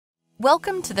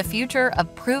Welcome to the future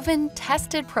of proven,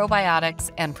 tested probiotics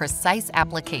and precise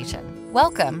application.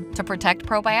 Welcome to Protect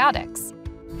Probiotics.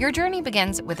 Your journey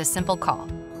begins with a simple call.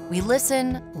 We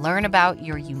listen, learn about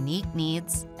your unique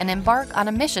needs, and embark on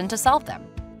a mission to solve them.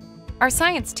 Our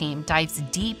science team dives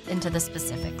deep into the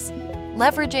specifics,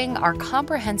 leveraging our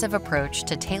comprehensive approach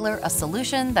to tailor a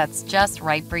solution that's just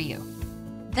right for you.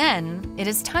 Then, it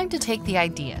is time to take the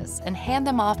ideas and hand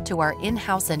them off to our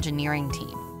in-house engineering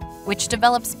team, which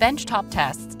develops benchtop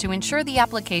tests to ensure the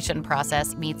application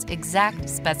process meets exact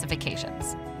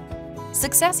specifications.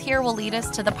 Success here will lead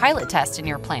us to the pilot test in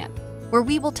your plant, where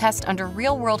we will test under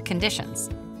real-world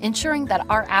conditions, ensuring that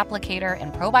our applicator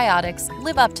and probiotics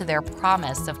live up to their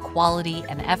promise of quality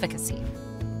and efficacy.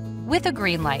 With a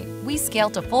green light, we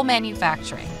scale to full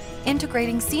manufacturing,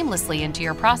 integrating seamlessly into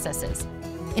your processes,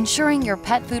 ensuring your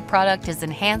pet food product is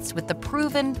enhanced with the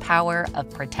proven power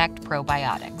of Protect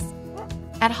Probiotics.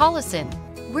 At Hollison,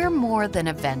 we're more than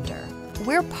a vendor.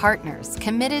 We're partners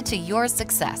committed to your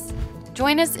success.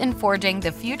 Join us in forging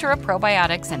the future of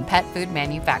probiotics and pet food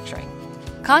manufacturing.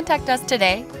 Contact us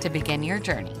today to begin your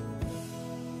journey.